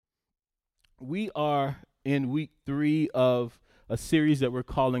We are in week 3 of a series that we're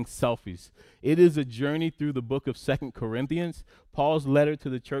calling Selfies. It is a journey through the book of Second Corinthians, Paul's letter to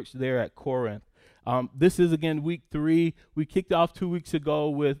the church there at Corinth. This is again week 3. We kicked off 2 weeks ago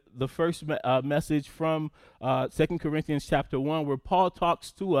with the first message from 2 Corinthians chapter 1, where Paul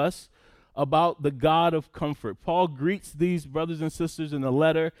talks to us about the God of comfort. Paul greets these brothers and sisters in the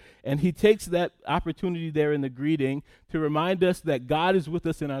letter, and he takes that opportunity there in the greeting to remind us that God is with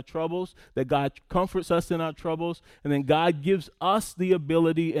us in our troubles, that God comforts us in our troubles, and then God gives us the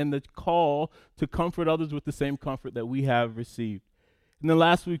ability and the call to comfort others with the same comfort that we have received. And then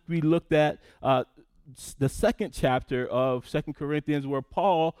last week we looked at the second chapter of 2 Corinthians, where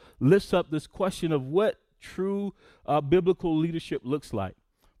Paul lifts up this question of what true biblical leadership looks like.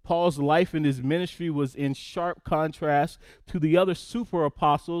 Paul's life and his ministry was in sharp contrast to the other super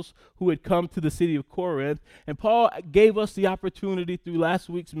apostles who had come to the city of Corinth. And Paul gave us the opportunity through last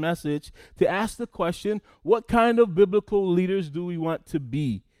week's message to ask the question, what kind of biblical leaders do we want to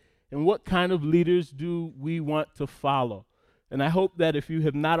be? And what kind of leaders do we want to follow? And I hope that if you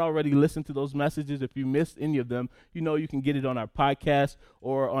have not already listened to those messages, if you missed any of them, you know you can get it on our podcast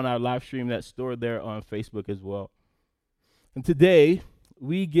or on our live stream that's stored there on Facebook as well. And today,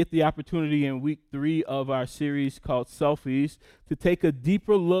 we get the opportunity in week 3 of our series called Selfies to take a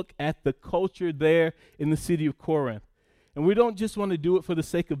deeper look at the culture there in the city of Corinth. And we don't just want to do it for the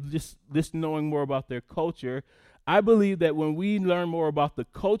sake of just knowing more about their culture. I believe that when we learn more about the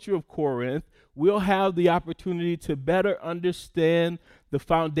culture of Corinth, we'll have the opportunity to better understand the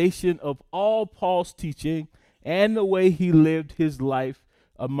foundation of all Paul's teaching and the way he lived his life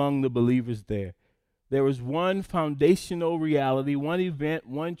among the believers there. There was one foundational reality, one event,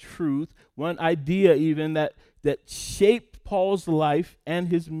 one truth, one idea even that shaped Paul's life and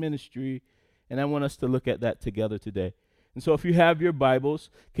his ministry, and I want us to look at that together today. And so if you have your Bibles,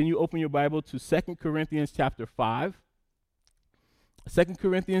 can you open your Bible to 2 Corinthians chapter 5? 2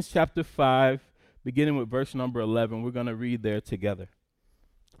 Corinthians chapter 5, beginning with verse number 11. We're going to read there together.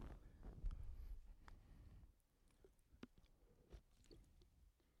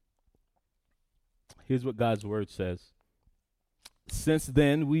 Here's what God's word says. Since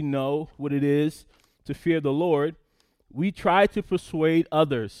then we know what it is to fear the Lord, we try to persuade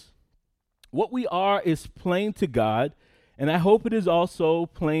others. What we are is plain to God, and I hope it is also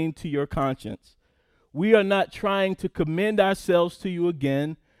plain to your conscience. We are not trying to commend ourselves to you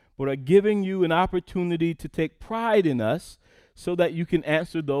again, but are giving you an opportunity to take pride in us so that you can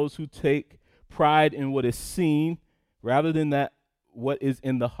answer those who take pride in what is seen rather than that what is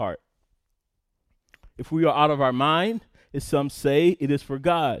in the heart. If we are out of our mind, as some say, it is for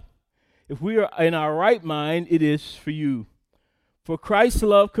God. If we are in our right mind, it is for you. For Christ's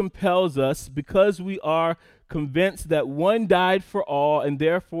love compels us because we are convinced that one died for all and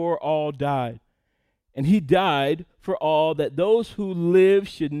therefore all died. And he died for all, that those who live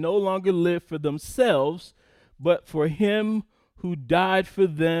should no longer live for themselves, but for him who died for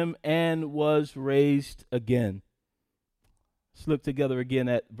them and was raised again. Let's look together again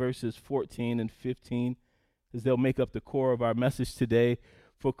at verses 14 and 15 as they'll make up the core of our message today.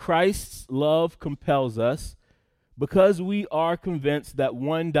 For Christ's love compels us because we are convinced that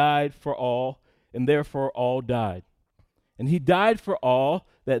one died for all and therefore all died. And he died for all,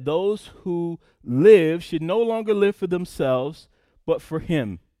 that those who live should no longer live for themselves, but for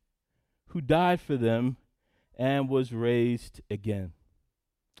him who died for them and was raised again.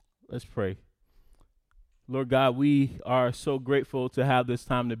 Let's pray. Lord God, we are so grateful to have this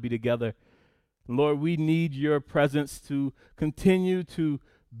time to be together. Lord, we need your presence to continue to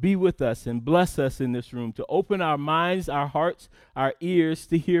be with us and bless us in this room, to open our minds, our hearts, our ears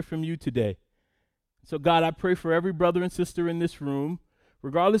to hear from you today. So God, I pray for every brother and sister in this room,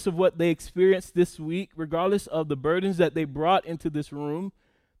 regardless of what they experienced this week, regardless of the burdens that they brought into this room,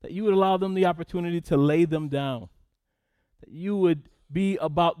 that you would allow them the opportunity to lay them down, that you would be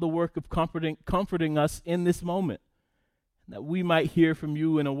about the work of comforting us in this moment, that we might hear from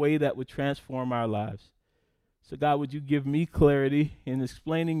you in a way that would transform our lives. So God, would you give me clarity in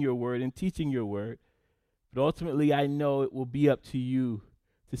explaining your word and teaching your word, but ultimately I know it will be up to you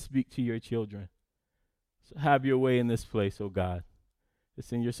to speak to your children. So have your way in this place, oh God.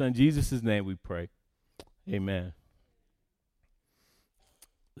 It's in your son Jesus' name we pray. Amen.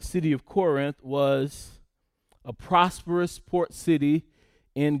 The city of Corinth was a prosperous port city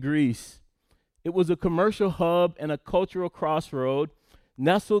in Greece. It was a commercial hub and a cultural crossroad,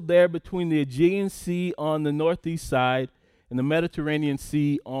 nestled there between the Aegean Sea on the northeast side and the Mediterranean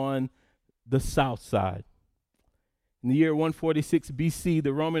Sea on the south side. In the year 146 BC,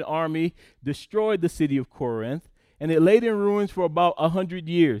 the Roman army destroyed the city of Corinth, and it laid in ruins for about 100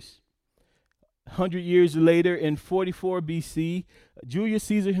 years. 100 years later, in 44 BC, Julius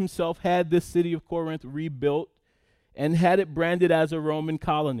Caesar himself had this city of Corinth rebuilt and had it branded as a Roman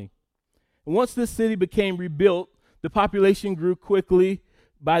colony. And once this city became rebuilt, the population grew quickly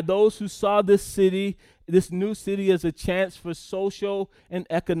by those who saw this new city, as a chance for social and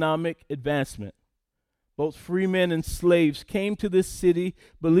economic advancement. Both free men and slaves came to this city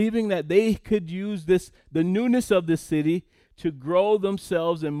believing that they could use the newness of this city to grow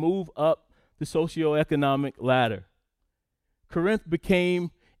themselves and move up the socioeconomic ladder. Corinth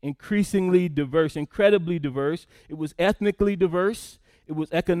became increasingly diverse, incredibly diverse. It was ethnically diverse, it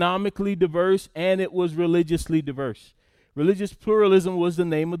was economically diverse, and it was religiously diverse. Religious pluralism was the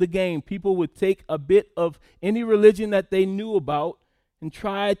name of the game. People would take a bit of any religion that they knew about and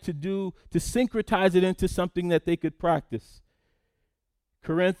try to syncretize it into something that they could practice.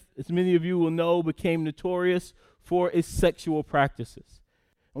 Corinth, as many of you will know, became notorious for its sexual practices.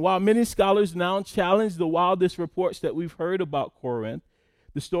 And while many scholars now challenge the wildest reports that we've heard about Corinth,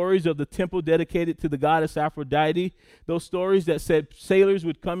 the stories of the temple dedicated to the goddess Aphrodite, those stories that said sailors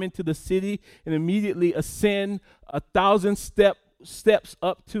would come into the city and immediately ascend 1,000 steps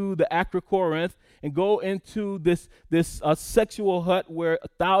up to the Acrocorinth and go into this sexual hut where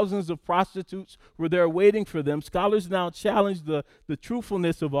thousands of prostitutes were there waiting for them. Scholars now challenge the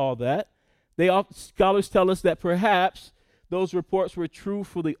truthfulness of all that. Scholars tell us that perhaps those reports were true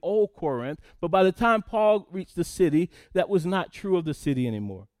for the old Corinth, but by the time Paul reached the city, that was not true of the city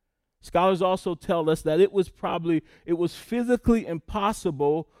anymore. Scholars also tell us that it was physically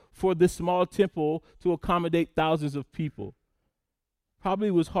impossible for this small temple to accommodate thousands of people. Probably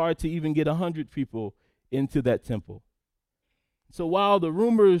was hard to even get 100 people into that temple. So while the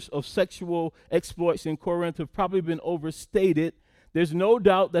rumors of sexual exploits in Corinth have probably been overstated, there's no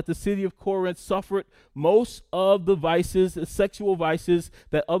doubt that the city of Corinth suffered most of the sexual vices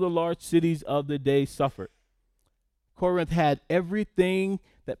that other large cities of the day suffered. Corinth had everything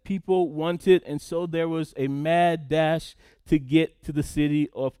that people wanted, and so there was a mad dash to get to the city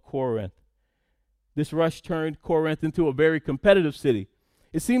of Corinth. This rush turned Corinth into a very competitive city.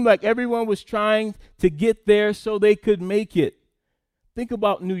 It seemed like everyone was trying to get there so they could make it. Think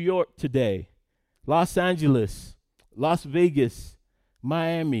about New York today, Los Angeles, Las Vegas,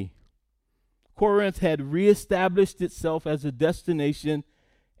 Miami. Corinth had reestablished itself as a destination,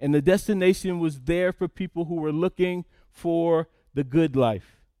 and the destination was there for people who were looking for the good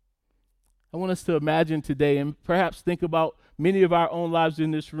life. I want us to imagine today and perhaps think about many of our own lives in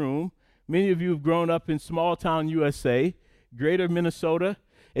this room. Many of you have grown up in small town USA, greater Minnesota,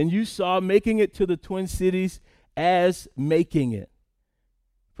 and you saw making it to the Twin Cities as making it.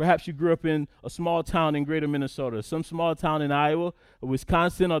 Perhaps you grew up in a small town in greater Minnesota, some small town in Iowa, or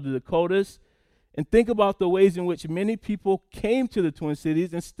Wisconsin, or the Dakotas, and think about the ways in which many people came to the Twin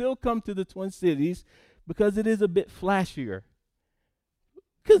Cities and still come to the Twin Cities because it is a bit flashier,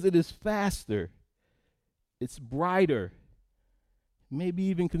 because it is faster, it's brighter, maybe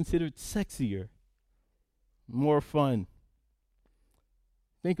even considered sexier, more fun.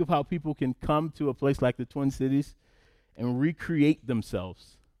 Think of how people can come to a place like the Twin Cities and recreate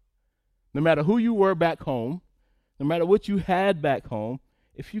themselves. No matter who you were back home, no matter what you had back home,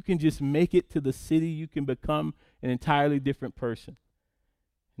 if you can just make it to the city, you can become an entirely different person.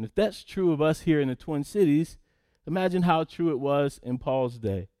 And if that's true of us here in the Twin Cities, imagine how true it was in Paul's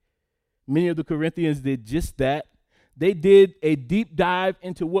day. Many of the Corinthians did just that. They did a deep dive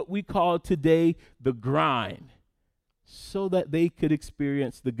into what we call today the grind, so that they could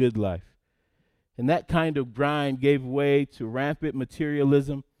experience the good life. And that kind of grind gave way to rampant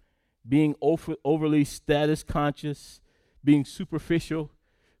materialism, being overly status conscious, being superficial,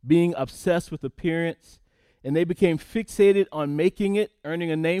 being obsessed with appearance, and they became fixated on making it, earning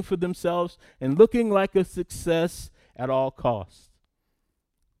a name for themselves, and looking like a success at all costs.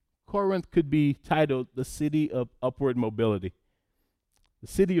 Corinth could be titled the city of upward mobility, the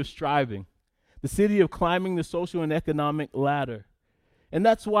city of striving, the city of climbing the social and economic ladder. And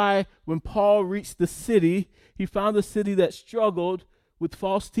that's why when Paul reached the city, he found a city that struggled with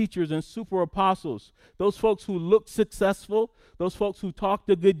false teachers and super apostles, those folks who looked successful, those folks who talked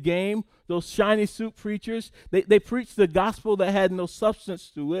a good game, those shiny suit preachers. They preached the gospel that had no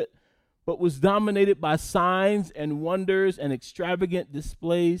substance to it, but was dominated by signs and wonders and extravagant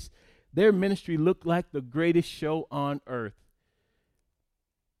displays. Their ministry looked like the greatest show on earth.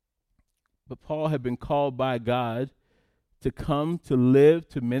 But Paul had been called by God to come, to live,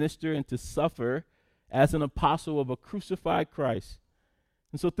 to minister, and to suffer as an apostle of a crucified Christ.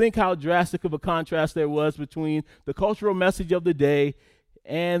 And so think how drastic of a contrast there was between the cultural message of the day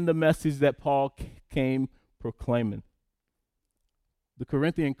and the message that Paul came proclaiming. The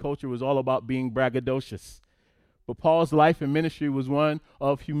Corinthian culture was all about being braggadocious, but Paul's life and ministry was one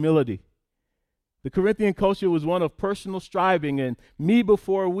of humility. The Corinthian culture was one of personal striving and me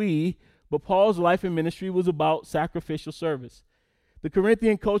before we, but Paul's life and ministry was about sacrificial service. The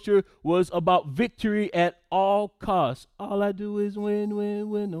Corinthian culture was about victory at all costs. All I do is win,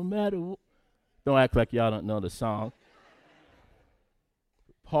 win, win, no matter what. Don't act like y'all don't know the song.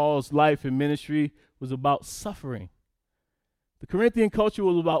 Paul's life and ministry was about suffering. The Corinthian culture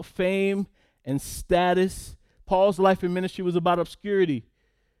was about fame and status. Paul's life and ministry was about obscurity.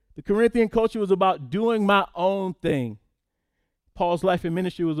 The Corinthian culture was about doing my own thing. Paul's life and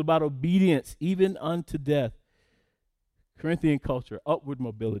ministry was about obedience, even unto death. Corinthian culture, upward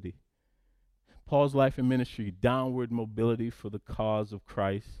mobility. Paul's life and ministry, downward mobility for the cause of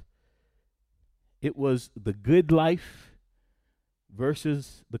Christ. It was the good life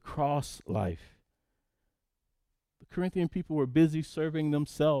versus the cross life. The Corinthian people were busy serving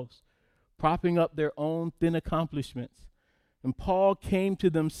themselves, propping up their own thin accomplishments. And Paul came to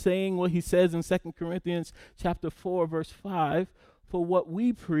them saying what he says in 2 Corinthians chapter 4, verse 5, for what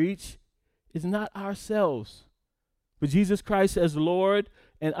we preach is not ourselves, but Jesus Christ as Lord,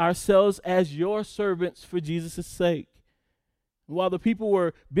 and ourselves as your servants for Jesus' sake. And while the people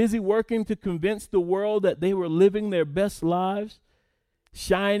were busy working to convince the world that they were living their best lives,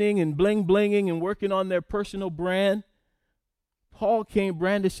 shining and bling-blinging and working on their personal brand, Paul came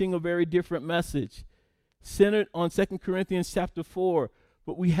brandishing a very different message, centered on 2 Corinthians chapter 4.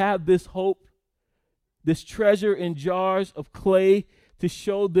 But we have this hope, this treasure in jars of clay to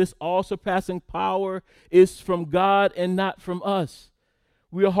show this all-surpassing power is from God and not from us.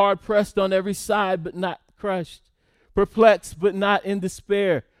 We are hard-pressed on every side, but not crushed. Perplexed, but not in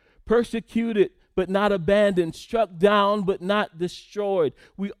despair. Persecuted, but not abandoned. Struck down, but not destroyed.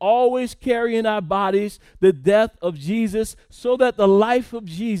 We always carry in our bodies the death of Jesus, so that the life of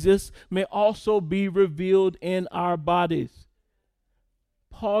Jesus may also be revealed in our bodies.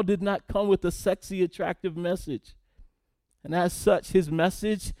 Paul did not come with a sexy, attractive message. And as such, his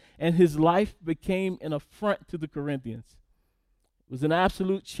message and his life became an affront to the Corinthians. It was an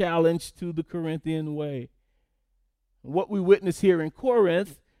absolute challenge to the Corinthian way. And what we witness here in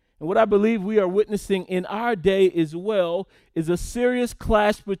Corinth, and what I believe we are witnessing in our day as well, is a serious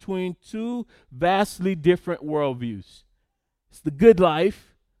clash between two vastly different worldviews. It's the good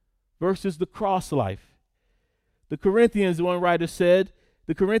life versus the cross life. The Corinthians, one writer said,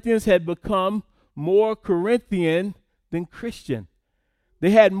 the Corinthians had become more Corinthian than Christian.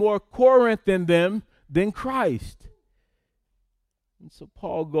 They had more Corinth in them than Christ. And so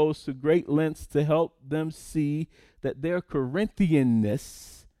Paul goes to great lengths to help them see that their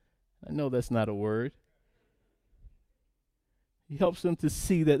Corinthianness, I know that's not a word, he helps them to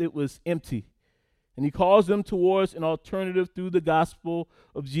see that it was empty. And he calls them towards an alternative through the gospel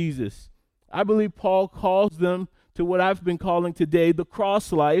of Jesus. I believe Paul calls them to what I've been calling today the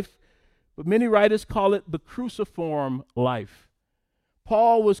cross life, but many writers call it the cruciform life.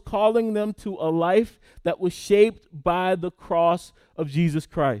 Paul was calling them to a life that was shaped by the cross of Jesus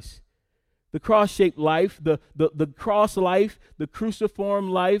Christ. The cross-shaped life, the cross life, the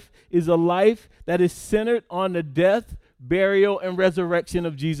cruciform life is a life that is centered on the death, burial, and resurrection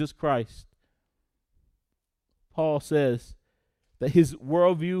of Jesus Christ. Paul says that his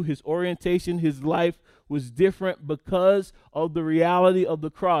worldview, his orientation, his life was different because of the reality of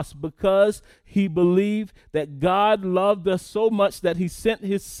the cross, because he believed that God loved us so much that he sent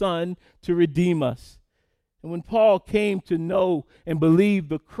his son to redeem us. And when Paul came to know and believe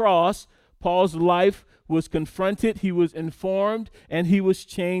the cross, Paul's life was confronted, he was informed, and he was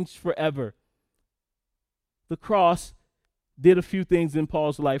changed forever. The cross did a few things in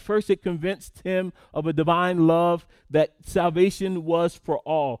Paul's life. First, it convinced him of a divine love, that salvation was for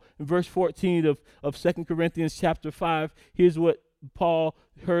all. In verse 14 of 2 Corinthians chapter 5, here's what Paul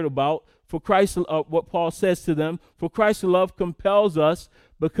heard about. For Christ, what Paul says to them, for Christ's love compels us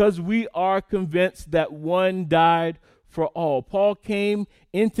because we are convinced that one died for all. Paul came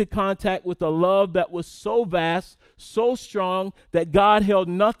into contact with a love that was so vast, so strong, that God held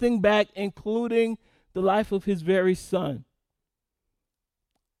nothing back, including the life of his very son.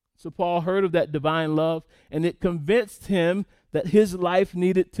 So Paul heard of that divine love, and it convinced him that his life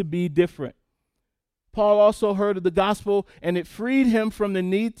needed to be different. Paul also heard of the gospel, and it freed him from the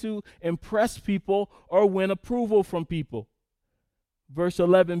need to impress people or win approval from people. Verse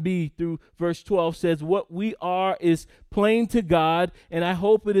 11b through verse 12 says, what we are is plain to God, and I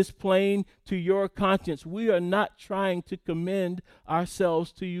hope it is plain to your conscience. We are not trying to commend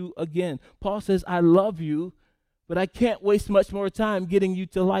ourselves to you again. Paul says, I love you, but I can't waste much more time getting you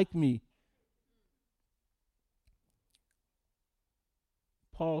to like me.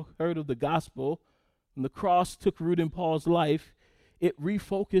 Paul heard of the gospel and the cross took root in Paul's life, it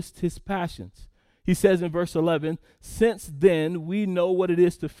refocused his passions. He says in verse 11, since then we know what it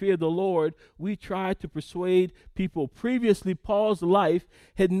is to fear the Lord, we try to persuade people. Previously, Paul's life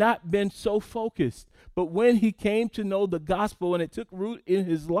had not been so focused. But when he came to know the gospel and it took root in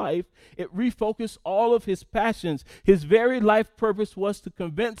his life, it refocused all of his passions. His very life purpose was to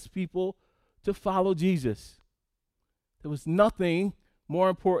convince people to follow Jesus. There was nothing more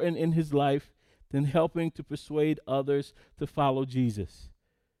important in his life than helping to persuade others to follow Jesus.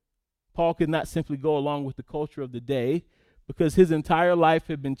 Paul could not simply go along with the culture of the day because his entire life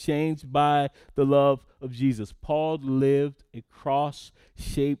had been changed by the love of Jesus. Paul lived a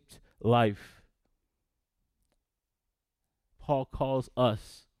cross-shaped life. Paul calls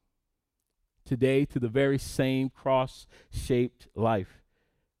us today to the very same cross-shaped life.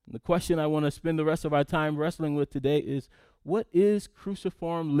 And the question I want to spend the rest of our time wrestling with today is, what is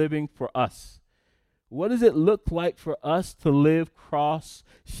cruciform living for us? What does it look like for us to live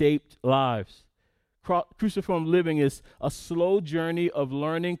cross-shaped lives? Cruciform living is a slow journey of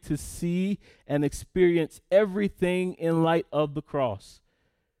learning to see and experience everything in light of the cross.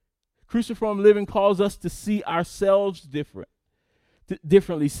 Cruciform living calls us to see ourselves differently,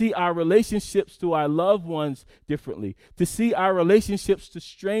 see our relationships to our loved ones differently, to see our relationships to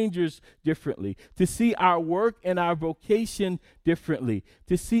strangers differently, to see our work and our vocation differently,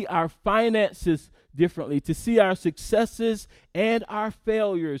 to see our finances differently, to see our successes and our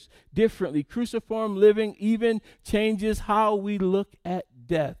failures differently. Cruciform living even changes how we look at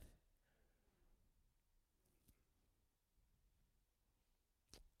death.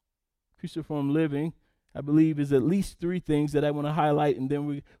 Cruciform living, I believe, is at least three things that I want to highlight, and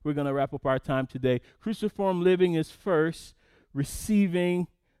then we're going to wrap up our time today. Cruciform living is first receiving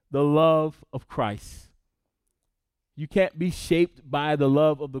the love of Christ. You can't be shaped by the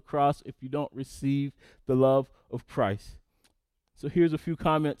love of the cross if you don't receive the love of Christ. So here's a few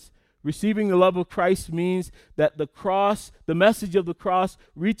comments. Receiving the love of Christ means that the cross, the message of the cross,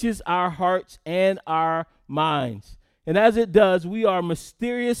 reaches our hearts and our minds. And as it does, we are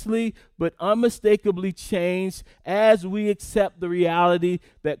mysteriously but unmistakably changed as we accept the reality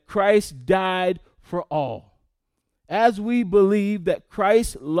that Christ died for all. As we believe that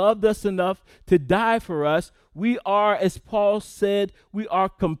Christ loved us enough to die for us, we are, as Paul said, we are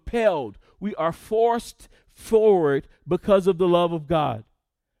compelled, we are forced forward because of the love of God.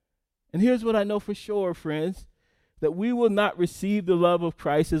 And here's what I know for sure, friends, that we will not receive the love of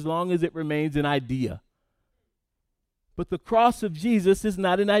Christ as long as it remains an idea. But the cross of Jesus is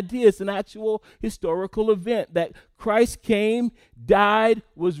not an idea. It's an actual historical event that Christ came, died,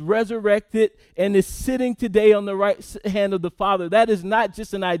 was resurrected, and is sitting today on the right hand of the Father. That is not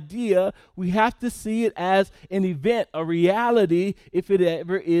just an idea. We have to see it as an event, a reality, if it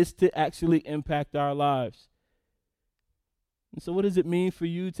ever is to actually impact our lives. And so what does it mean for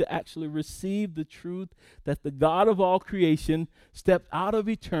you to actually receive the truth that the God of all creation stepped out of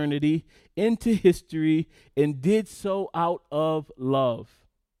eternity into history and did so out of love?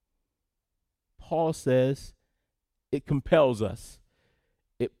 Paul says it compels us.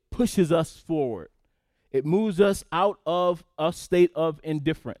 It pushes us forward. It moves us out of a state of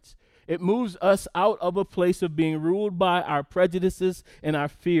indifference. It moves us out of a place of being ruled by our prejudices and our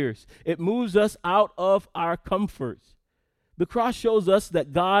fears. It moves us out of our comforts. The cross shows us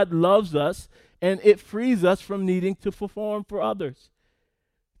that God loves us, and it frees us from needing to perform for others.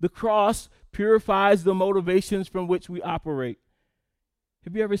 The cross purifies the motivations from which we operate.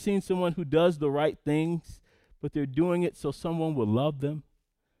 Have you ever seen someone who does the right things, but they're doing it so someone will love them,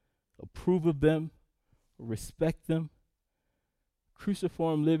 approve of them, respect them?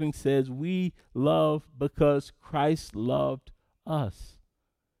 Cruciform living says we love because Christ loved us.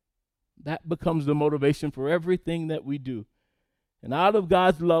 That becomes the motivation for everything that we do. And out of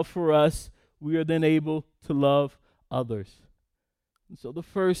God's love for us, we are then able to love others. And so the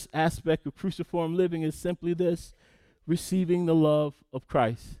first aspect of cruciform living is simply this: receiving the love of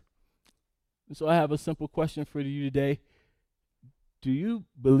Christ. And so I have a simple question for you today. Do you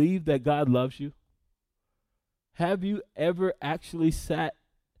believe that God loves you? Have you ever actually sat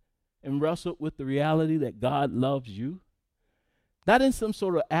and wrestled with the reality that God loves you? Not in some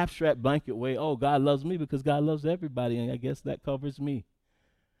sort of abstract blanket way, oh, God loves me because God loves everybody, and I guess that covers me.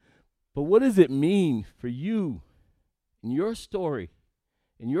 But what does it mean for you, in your story,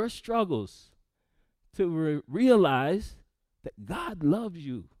 in your struggles, to realize that God loves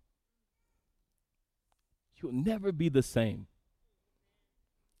you? You'll never be the same.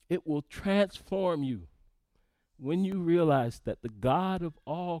 It will transform you when you realize that the God of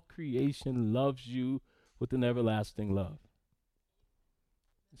all creation loves you with an everlasting love.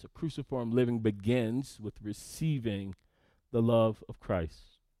 So cruciform living begins with receiving the love of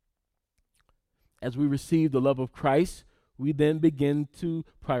Christ. As we receive the love of Christ, we then begin to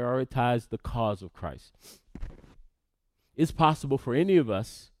prioritize the cause of Christ. It's possible for any of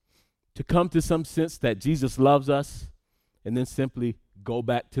us to come to some sense that Jesus loves us and then simply go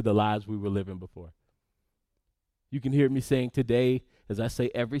back to the lives we were living before. You can hear me saying today, as I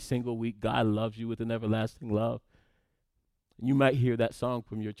say every single week, God loves you with an everlasting love. And you might hear that song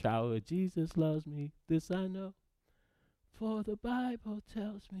from your childhood, Jesus loves me, this I know, for the Bible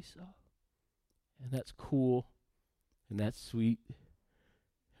tells me so. And that's cool, and that's sweet.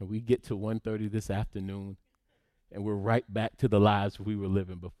 And we get to 1:30 this afternoon, and we're right back to the lives we were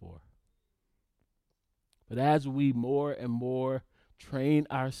living before. But as we more and more train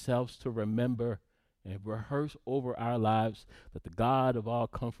ourselves to remember and rehearse over our lives that the God of all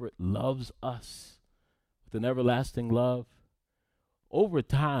comfort loves us with an everlasting love, over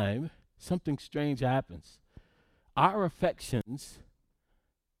time, something strange happens. Our affections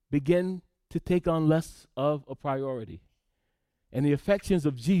begin to take on less of a priority, and the affections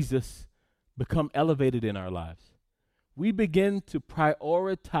of Jesus become elevated in our lives. We begin to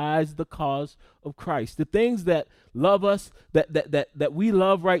prioritize the cause of Christ. The things that love us, that we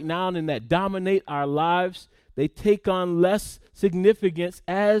love right now and that dominate our lives, they take on less significance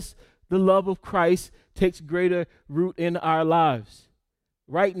as the love of Christ takes greater root in our lives.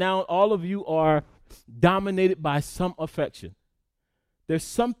 Right now, all of you are dominated by some affection. There's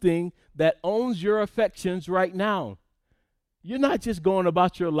something that owns your affections right now. You're not just going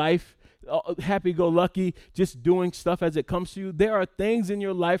about your life happy-go-lucky, just doing stuff as it comes to you. There are things in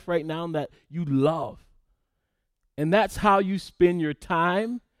your life right now that you love. And that's how you spend your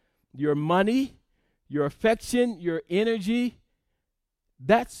time, your money, your affection, your energy.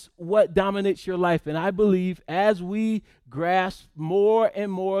 That's what dominates your life. And I believe as we grasp more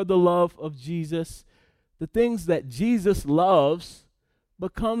and more the love of Jesus, the things that Jesus loves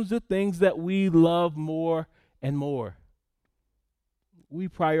becomes the things that we love more and more. We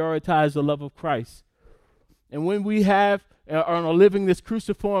prioritize the love of Christ. And when we are living this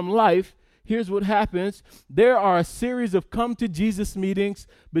cruciform life, here's what happens. There are a series of come to Jesus meetings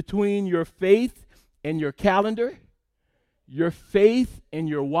between your faith and your calendar, your faith and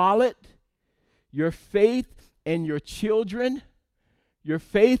your wallet, your faith and your children, your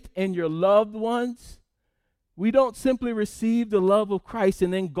faith and your loved ones. We don't simply receive the love of Christ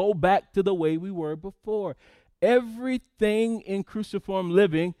and then go back to the way we were before. Everything in cruciform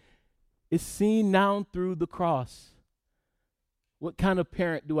living is seen now through the cross. What kind of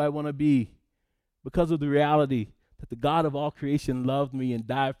parent do I want to be? Because of the reality that the God of all creation loved me and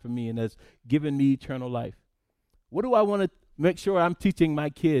died for me and has given me eternal life. What do I want to make sure I'm teaching my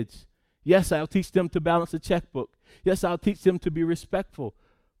kids? Yes, I'll teach them to balance a checkbook. Yes, I'll teach them to be respectful.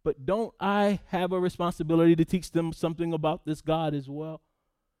 But don't I have a responsibility to teach them something about this God as well?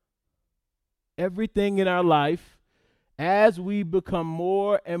 Everything in our life, as we become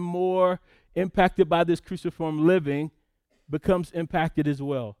more and more impacted by this cruciform living, becomes impacted as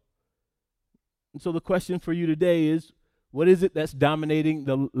well. And so the question for you today is, what is it that's dominating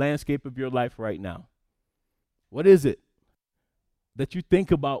the landscape of your life right now? What is it that you think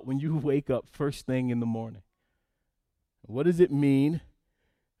about when you wake up first thing in the morning? What does it mean?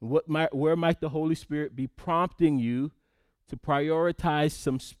 Where might the Holy Spirit be prompting you to prioritize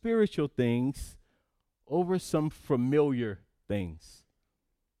some spiritual things over some familiar things?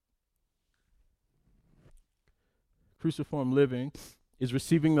 Cruciform living is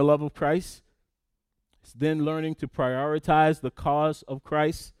receiving the love of Christ. It's then learning to prioritize the cause of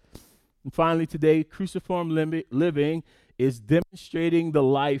Christ. And finally today, cruciform living is demonstrating the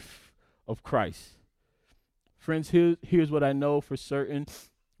life of Christ. Friends, here's what I know for certain.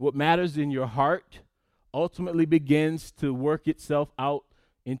 What matters in your heart ultimately begins to work itself out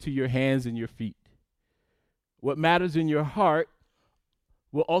into your hands and your feet. What matters in your heart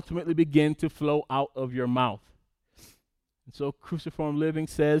will ultimately begin to flow out of your mouth. And so cruciform living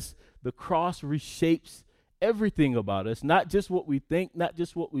says the cross reshapes everything about us, not just what we think, not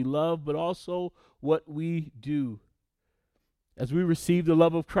just what we love, but also what we do. As we receive the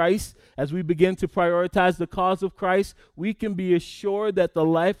love of Christ, as we begin to prioritize the cause of Christ, we can be assured that the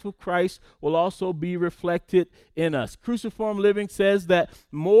life of Christ will also be reflected in us. Cruciform living says that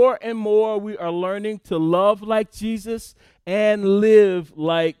more and more we are learning to love like Jesus and live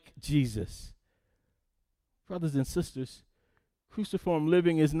like Jesus. Brothers and sisters, cruciform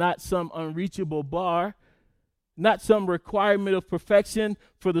living is not some unreachable bar, not some requirement of perfection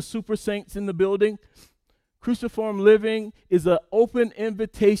for the super saints in the building. Cruciform living is an open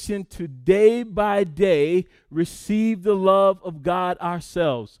invitation to day by day receive the love of God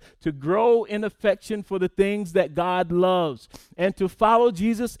ourselves, to grow in affection for the things that God loves, and to follow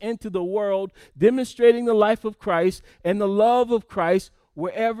Jesus into the world, demonstrating the life of Christ and the love of Christ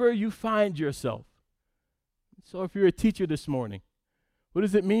wherever you find yourself. So if you're a teacher this morning, what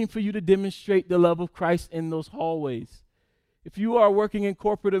does it mean for you to demonstrate the love of Christ in those hallways? If you are working in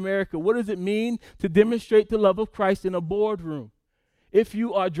corporate America, what does it mean to demonstrate the love of Christ in a boardroom? If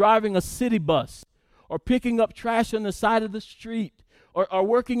you are driving a city bus or picking up trash on the side of the street or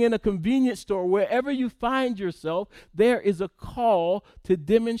working in a convenience store, wherever you find yourself, there is a call to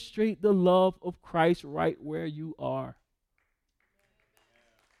demonstrate the love of Christ right where you are.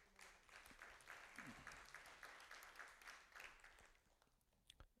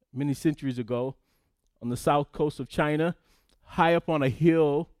 Many centuries ago, on the south coast of China, high up on a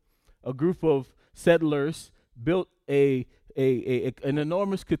hill, a group of settlers built an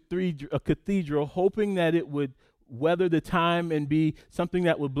enormous cathedral, hoping that it would weather the time and be something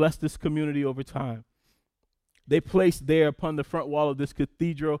that would bless this community over time. They placed there upon the front wall of this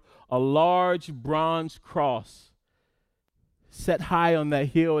cathedral a large bronze cross set high on that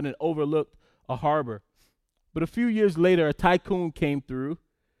hill, and it overlooked a harbor. But a few years later, a typhoon came through,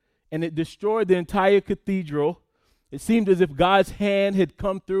 and it destroyed the entire cathedral. It seemed as if God's hand had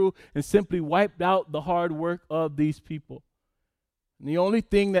come through and simply wiped out the hard work of these people. And the only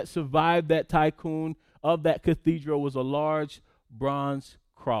thing that survived that typhoon of that cathedral was a large bronze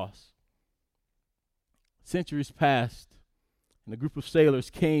cross. Centuries passed, and a group of sailors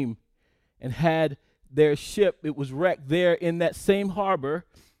came and had their ship. It was wrecked there in that same harbor,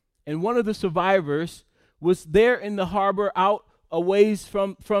 and one of the survivors was there in the harbor out a ways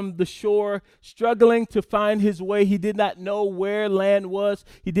from the shore, struggling to find his way. He did not know where land was.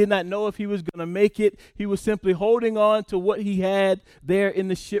 He did not know if he was going to make it. He was simply holding on to what he had there in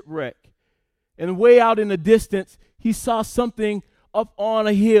the shipwreck. And way out in the distance, he saw something up on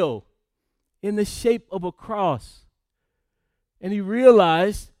a hill in the shape of a cross. And he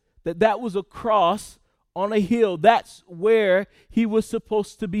realized that that was a cross on a hill. That's where he was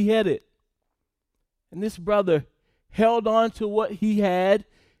supposed to be headed. And this brother held on to what he had,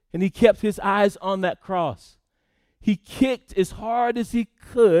 and he kept his eyes on that cross. He kicked as hard as he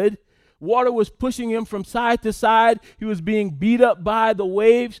could. Water was pushing him from side to side. He was being beat up by the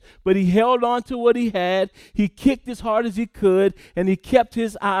waves, but he held on to what he had. He kicked as hard as he could, and he kept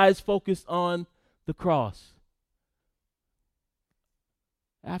his eyes focused on the cross.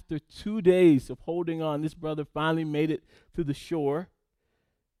 After 2 days of holding on, this brother finally made it to the shore.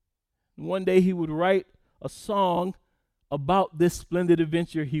 And one day he would write a song about this splendid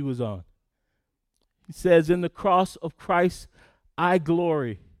adventure he was on. He says, "In the cross of Christ I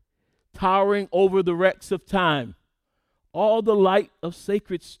glory, towering over the wrecks of time. All the light of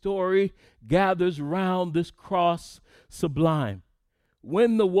sacred story gathers round this cross sublime.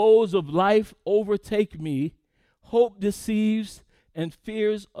 When the woes of life overtake me, hope deceives and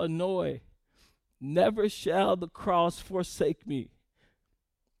fears annoy. Never shall the cross forsake me.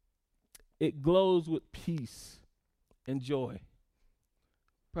 It glows with peace and joy."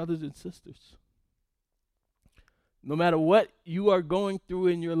 Brothers and sisters, no matter what you are going through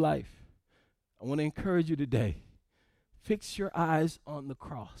in your life, I want to encourage you today, fix your eyes on the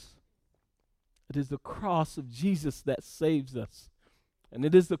cross. It is the cross of Jesus that saves us, and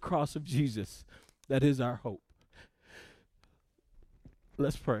it is the cross of Jesus that is our hope.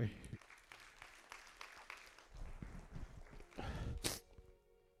 Let's pray.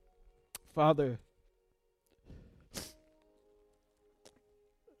 Father,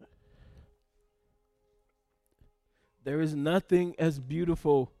 there is nothing as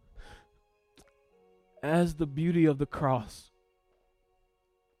beautiful as the beauty of the cross.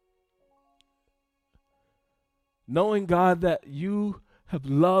 Knowing, God, that you have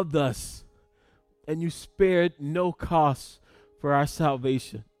loved us and you spared no cost for our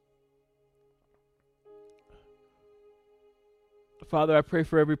salvation. Father, I pray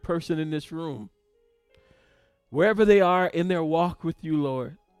for every person in this room, wherever they are in their walk with you,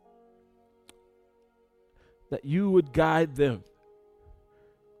 Lord, that you would guide them,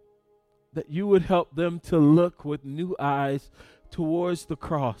 that you would help them to look with new eyes towards the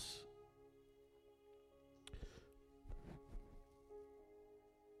cross.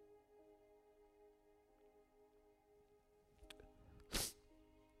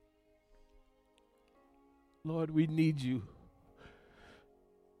 Lord, we need you.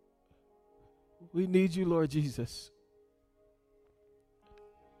 We need you, Lord Jesus.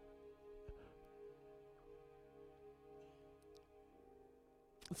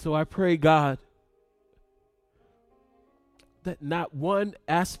 So I pray, God, that not one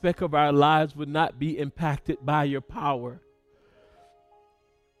aspect of our lives would not be impacted by your power.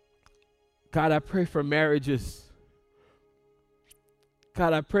 God, I pray for marriages.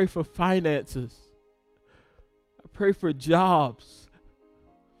 God, I pray for finances. I pray for jobs.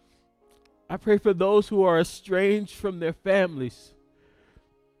 I pray for those who are estranged from their families.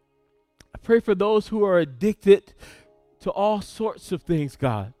 I pray for those who are addicted to all sorts of things,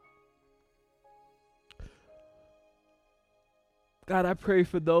 God. God, I pray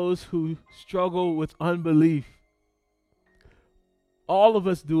for those who struggle with unbelief. All of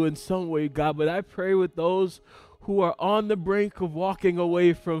us do in some way, God, but I pray with those who are on the brink of walking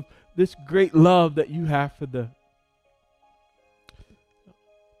away from this great love that you have for them.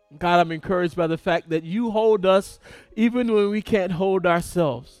 God, I'm encouraged by the fact that you hold us even when we can't hold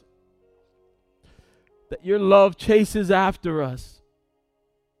ourselves. That your love chases after us.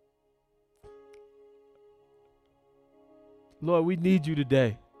 Lord, we need you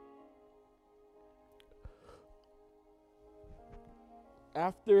today.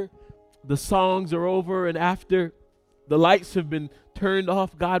 After the songs are over and after the lights have been turned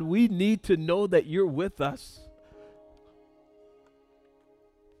off, God, we need to know that you're with us.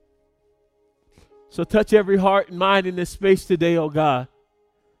 So touch every heart and mind in this space today, oh God,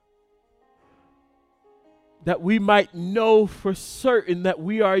 that we might know for certain that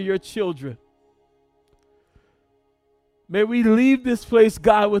we are your children. May we leave this place,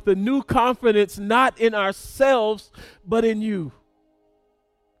 God, with a new confidence, not in ourselves, but in you.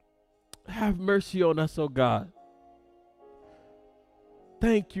 Have mercy on us, oh God.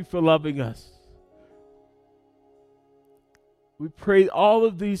 Thank you for loving us. We pray all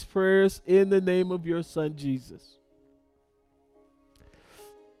of these prayers in the name of your Son, Jesus.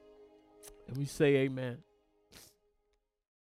 And we say amen.